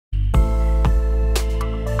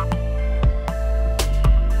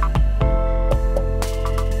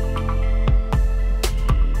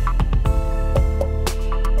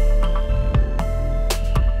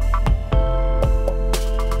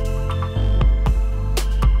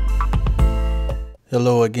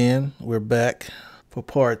Hello again, we're back for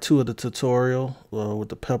part 2 of the tutorial with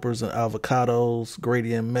the peppers and avocados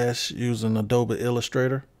gradient mesh using Adobe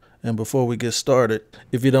Illustrator. And before we get started,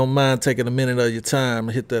 if you don't mind taking a minute of your time,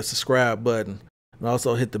 hit that subscribe button and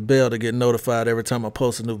also hit the bell to get notified every time I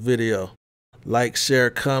post a new video. Like, share,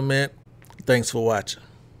 comment. Thanks for watching.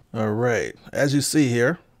 Alright, as you see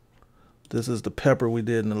here, this is the pepper we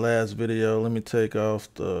did in the last video. Let me take off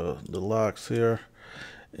the locks here.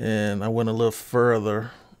 And I went a little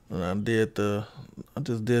further and I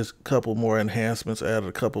just did a couple more enhancements, added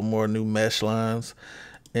a couple more new mesh lines,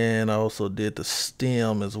 and I also did the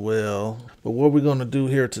stem as well. But what we're gonna do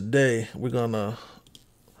here today, we're gonna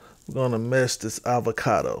mesh this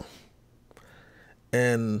avocado.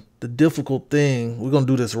 And the difficult thing, we're gonna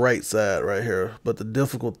do this right side right here, but the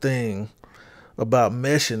difficult thing about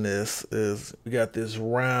meshing this is we got this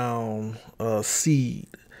round seed.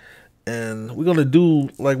 And we're gonna do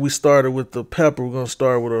like we started with the pepper. We're gonna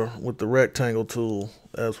start with the rectangle tool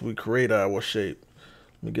as we create our shape.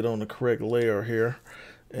 Let me get on the correct layer here,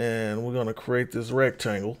 and we're gonna create this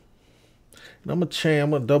rectangle. And I'm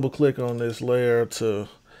gonna double click on this layer to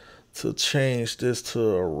change this to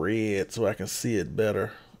a red so I can see it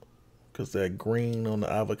better. Because that green on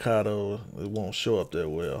the avocado, it won't show up that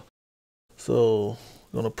well. So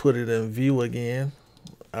I'm gonna put it in view again,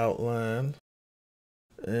 outline.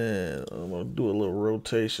 And I'm going to do a little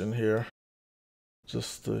rotation here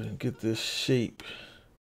just to get this shape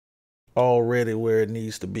already where it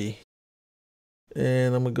needs to be.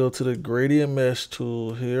 And I'm going to go to the gradient mesh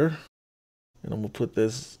tool here. And I'm going to put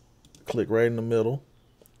this, click right in the middle.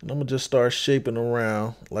 And I'm going to just start shaping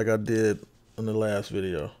around like I did in the last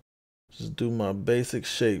video. Just do my basic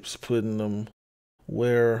shapes, putting them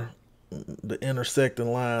where the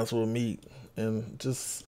intersecting lines will meet. And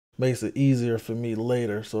just makes it easier for me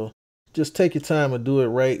later. So just take your time and do it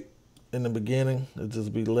right in the beginning. It'll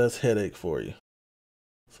just be less headache for you.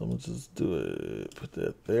 So I'm gonna just do it, put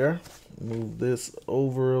that there. Move this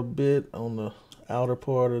over a bit on the outer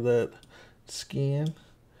part of that skin.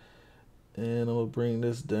 And I'm gonna bring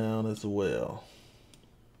this down as well.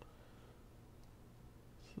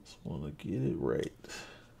 Just wanna get it right.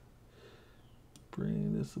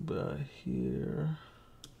 Bring this about here.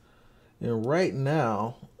 And right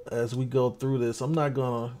now, as we go through this, I'm not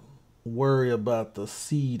gonna worry about the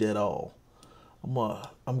seed at all.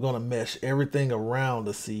 I'm gonna mesh everything around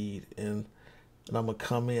the seed, and I'm gonna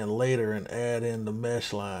come in later and add in the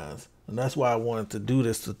mesh lines. And that's why I wanted to do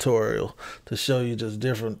this tutorial, to show you just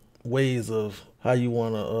different ways of how you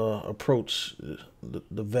want to approach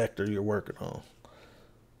the vector you're working on.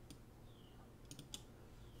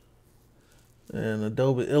 And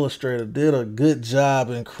Adobe Illustrator did a good job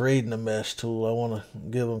in creating the mesh tool. I want to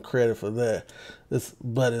give them credit for that.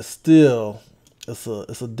 But it's still, it's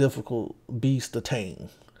a difficult beast to tame.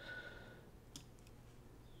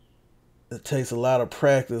 It takes a lot of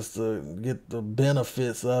practice to get the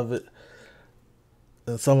benefits of it.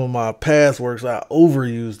 In some of my past works, I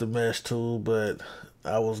overused the mesh tool, but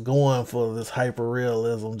I was going for this hyper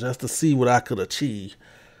realism just to see what I could achieve.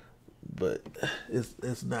 But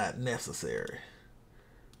it's not necessary.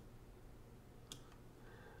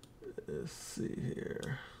 Let's see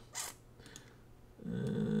here.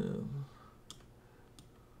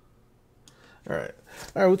 All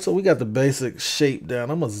right, so we got the basic shape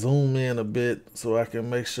down. I'm gonna zoom in a bit so I can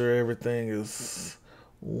make sure everything is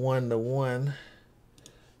 1-to-1.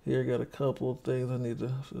 Here, got a couple of things I need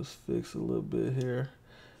to just fix a little bit here.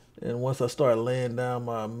 And once I start laying down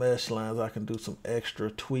my mesh lines, I can do some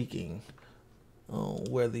extra tweaking on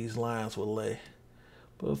where these lines will lay.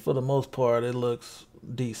 But for the most part, it looks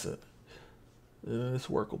decent. And it's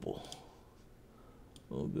workable.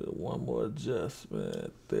 We'll get one more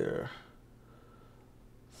adjustment there.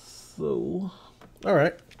 So, all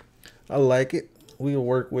right. I like it. We'll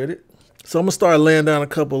work with it. So I'm going to start laying down a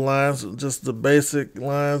couple lines, just the basic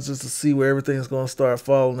lines, just to see where everything's going to start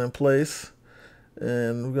falling in place.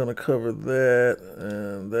 And we're going to cover that,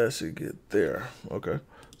 and that should get there. Okay.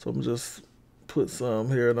 So I'm just put some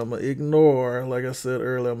here, and I'm going to ignore, like I said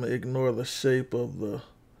earlier, I'm going to ignore the shape of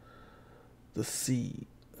the seed.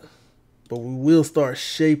 But we will start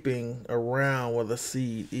shaping around where the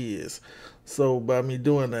seed is. So by me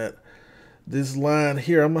doing that, this line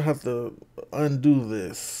here, I'm going to have to undo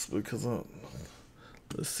this because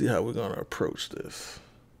let's see how we're going to approach this.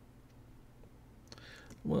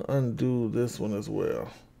 I'm going to undo this one as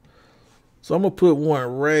well. So I'm going to put one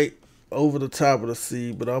right over the top of the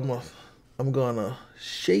seed, but I'm going to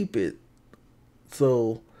shape it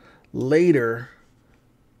so later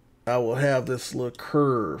I will have this little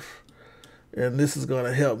curve. And this is going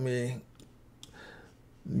to help me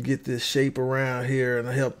get this shape around here and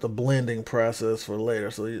help the blending process for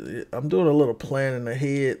later. So I'm doing a little planning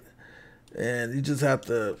ahead, and you just have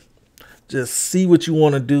to just see what you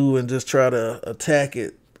want to do and just try to attack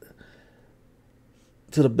it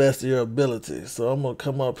to the best of your ability. So I'm gonna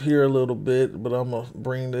come up here a little bit, but I'm gonna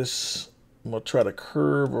bring this, I'm gonna try to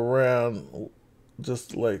curve around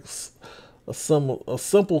just like a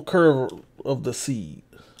simple curve of the seed.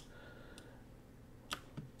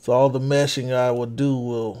 So all the meshing I will do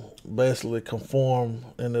will basically conform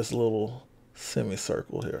in this little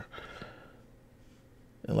semicircle here.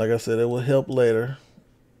 And like I said, it will help later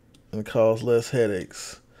and cause less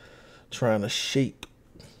headaches trying to shape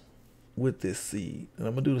with this seed. And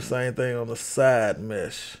I'm going to do the same thing on the side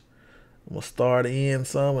mesh. I'm going to start in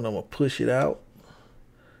some and I'm going to push it out.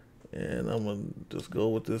 And I'm going to just go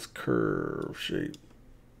with this curve shape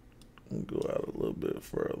and go out a little bit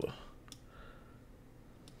further.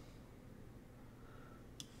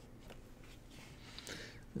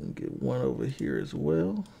 And get one over here as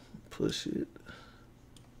well. Push it.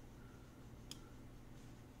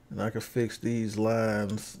 And I can fix these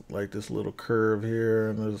lines like this little curve here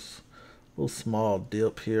and this little small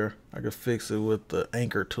dip here. I can fix it with the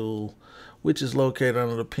anchor tool, which is located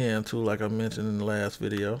under the pen tool like I mentioned in the last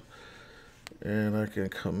video. And I can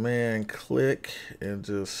command click and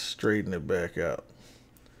just straighten it back out.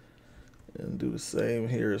 And do the same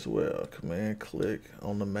here as well. Command click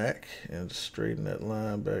on the Mac and just straighten that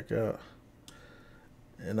line back out.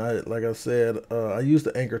 And like I said, I use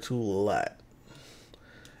the anchor tool a lot.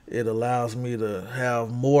 It allows me to have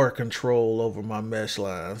more control over my mesh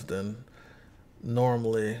lines than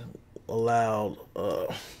normally allowed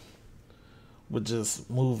with just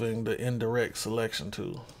moving the indirect selection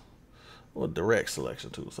tool. Or direct selection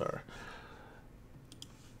tool, sorry.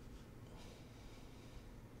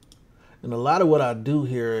 And a lot of what I do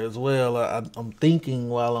here as well, I'm thinking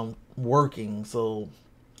while I'm working, so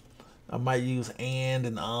I might use and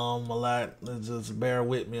a lot. Just bear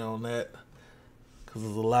with me on that, because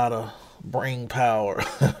there's a lot of brain power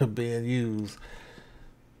being used.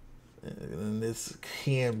 And this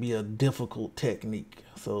can be a difficult technique,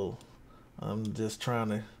 so I'm just trying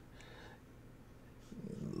to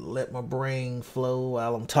let my brain flow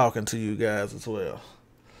while I'm talking to you guys as well.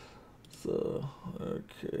 So,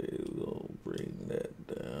 okay, we'll bring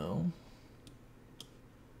that down.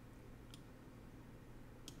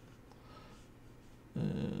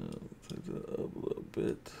 And take that up a little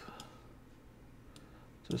bit.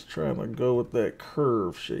 Just trying to go with that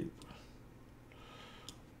curve shape.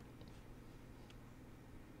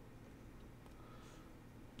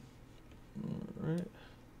 Alright.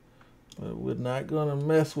 But we're not going to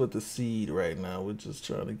mess with the seed right now. We're just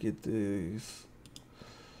trying to get these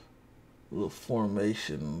little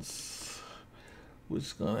formations, which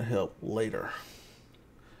is going to help later.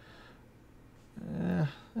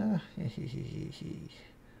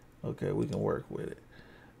 Okay, we can work with it.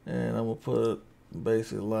 And I'm going to put a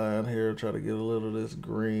basic line here, try to get a little of this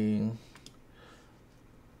green.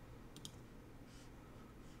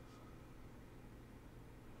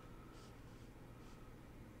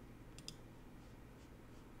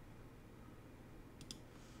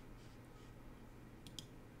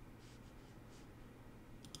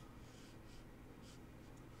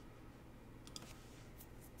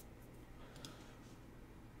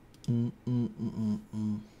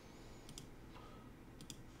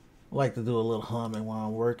 I like to do a little humming while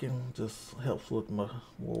I'm working. Just helps with my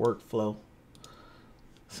workflow.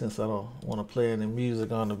 Since I don't want to play any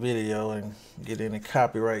music on the video and get any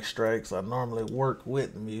copyright strikes, I normally work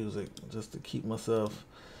with music just to keep myself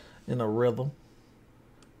in a rhythm.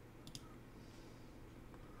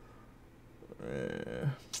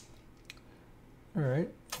 All right.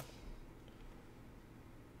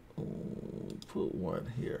 Put one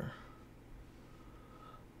here.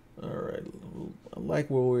 All right, I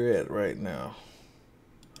like where we're at right now.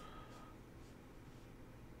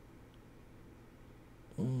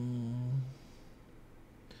 I'm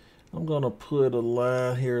gonna put a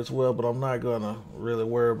line here as well, but I'm not gonna really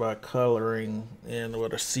worry about coloring in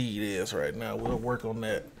what a seed is right now. We'll work on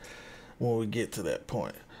that when we get to that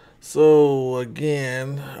point. So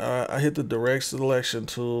again, I hit the direct selection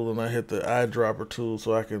tool and I hit the eyedropper tool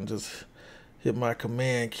so I can just hit my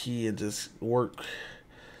command key and just work.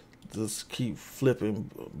 Just keep flipping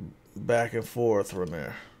back and forth from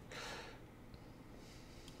there.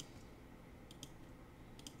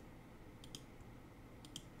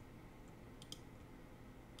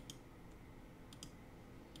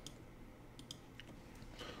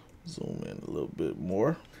 Zoom in a little bit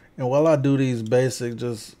more. And while I do these basic,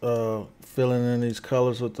 just filling in these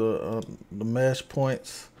colors with the mesh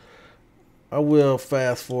points, I will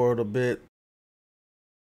fast forward a bit.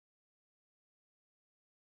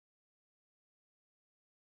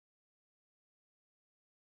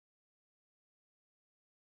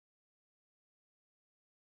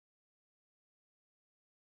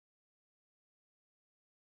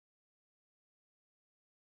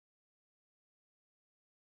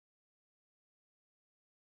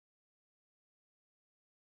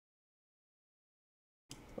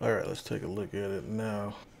 All right, let's take a look at it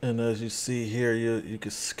now. And as you see here, you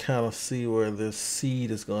can kind of see where this seed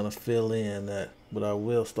is going to fill in that, but I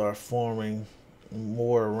will start forming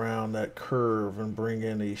more around that curve and bring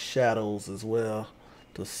in these shadows as well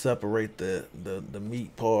to separate the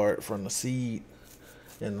meat part from the seed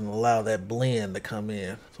and allow that blend to come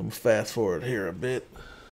in. So I'm gonna fast forward here a bit.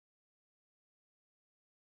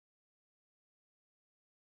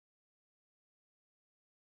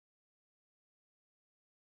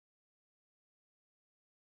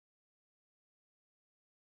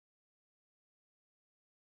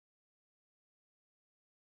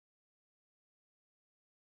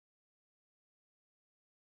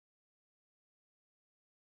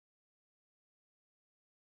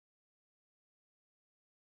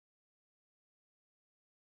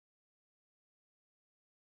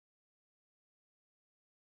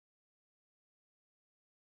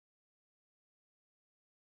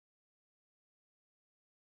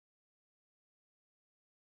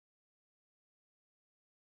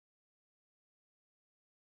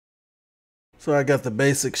 So I got the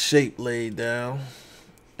basic shape laid down.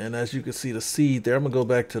 And as you can see the seed there, I'm gonna go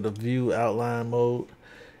back to the view outline mode.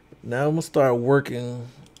 Now I'm gonna start working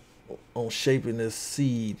on shaping this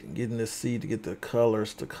seed, getting this seed to get the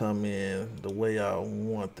colors to come in the way I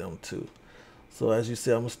want them to. So as you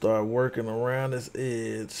see, I'm gonna start working around this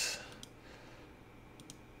edge.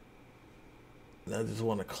 And I just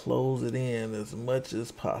want to close it in as much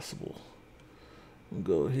as possible.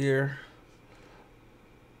 Go here.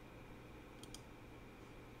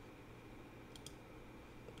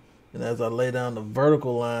 And as I lay down the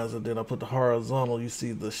vertical lines and then I put the horizontal, you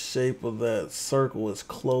see the shape of that circle is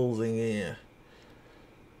closing in.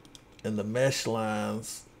 And the mesh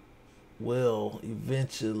lines will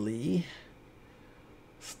eventually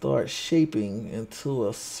start shaping into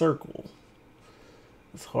a circle.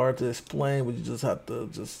 It's hard to explain, but you just have to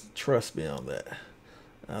just trust me on that.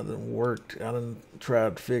 I done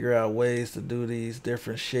tried to figure out ways to do these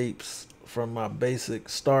different shapes from my basic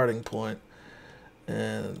starting point,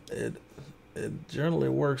 and it generally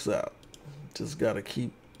works out. Just got to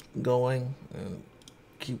keep going and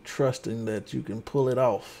keep trusting that you can pull it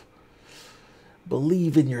off.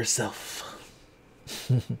 Believe in yourself.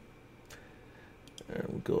 There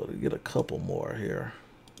we go, to get a couple more here.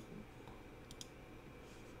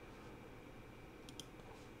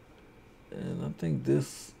 And I think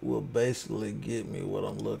this will basically get me what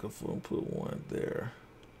I'm looking for. Put one there.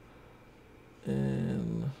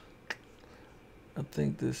 And I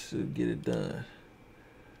think this should get it done.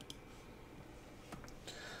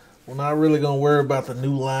 We're not really going to worry about the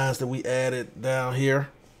new lines that we added down here.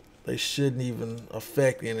 They shouldn't even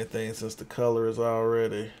affect anything since the color is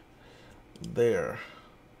already there.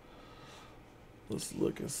 Let's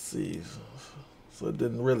look and see. So it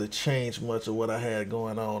didn't really change much of what I had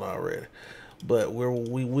going on already. But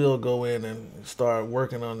we will go in and start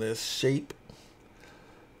working on this shape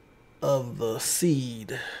of the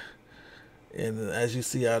seed. And as you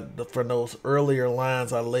see, for those earlier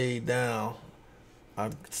lines I laid down,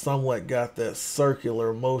 I somewhat got that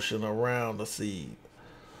circular motion around the seed.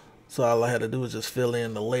 So all I had to do was just fill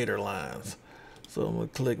in the later lines. So I'm gonna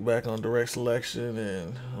click back on direct selection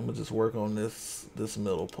and I'm gonna just work on this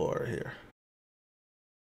middle part here.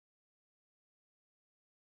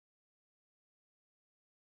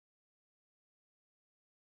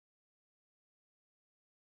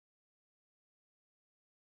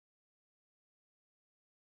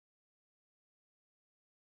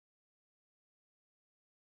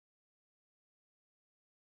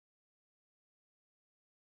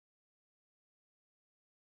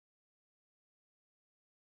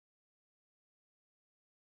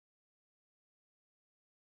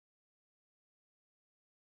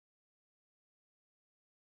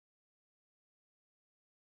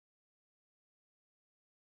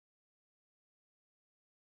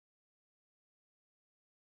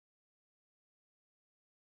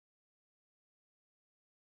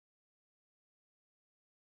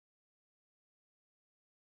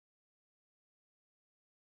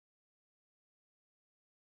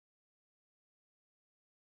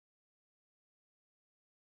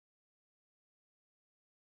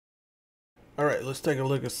 All right, let's take a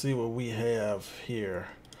look and see what we have here.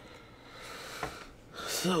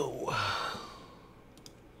 So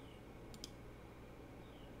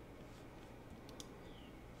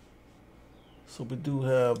we do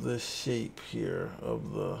have this shape here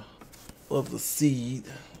of the seed,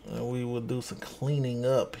 and we will do some cleaning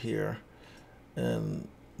up here, and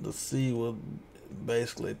the seed will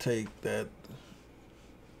basically take that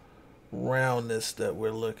roundness that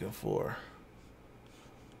we're looking for.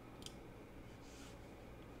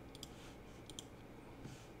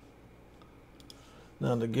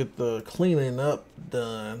 Now to get the cleaning up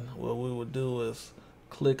done, what we would do is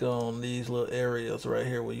click on these little areas right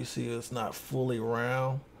here where you see it's not fully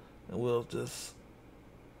round, and we'll just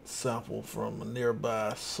sample from a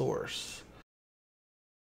nearby source.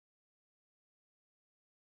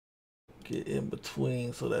 Get in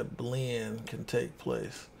between so that blend can take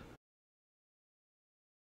place.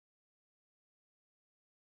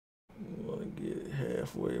 You want to get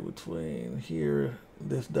halfway between here,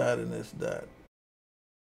 this dot and this dot.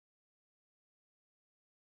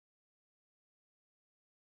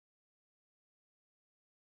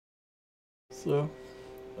 So,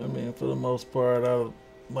 I mean, for the most part, I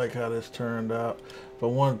like how this turned out. If I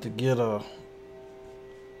wanted to get a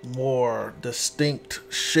more distinct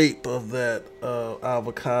shape of that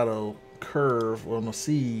avocado curve on the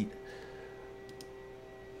seed,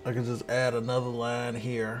 I can just add another line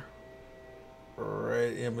here,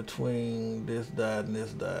 right in between this dot and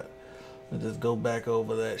this dot, and just go back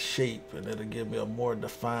over that shape, and it'll give me a more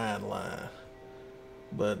defined line.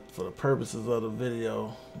 But for the purposes of the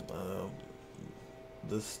video,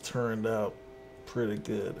 this turned out pretty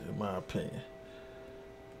good in my opinion.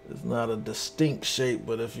 It's not a distinct shape,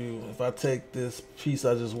 but if I take this piece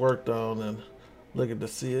I just worked on and look at the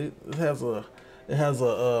seed, it has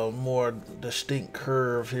a more distinct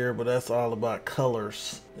curve here, but that's all about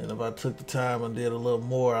colors. And if I took the time and did a little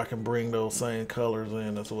more, I can bring those same colors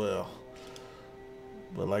in as well.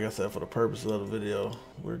 But like I said, for the purpose of the video,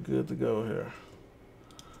 we're good to go here.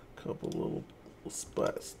 Couple little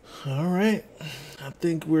spots. All right, I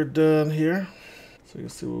think we're done here. So you can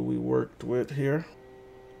see what we worked with here.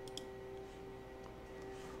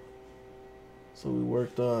 So we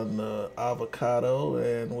worked on the avocado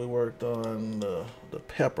and we worked on the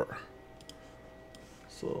pepper.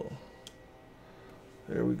 So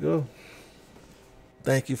there we go.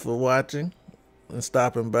 Thank you for watching and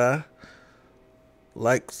stopping by.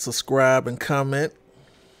 Like, subscribe, and comment.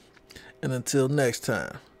 And until next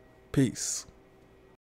time, peace.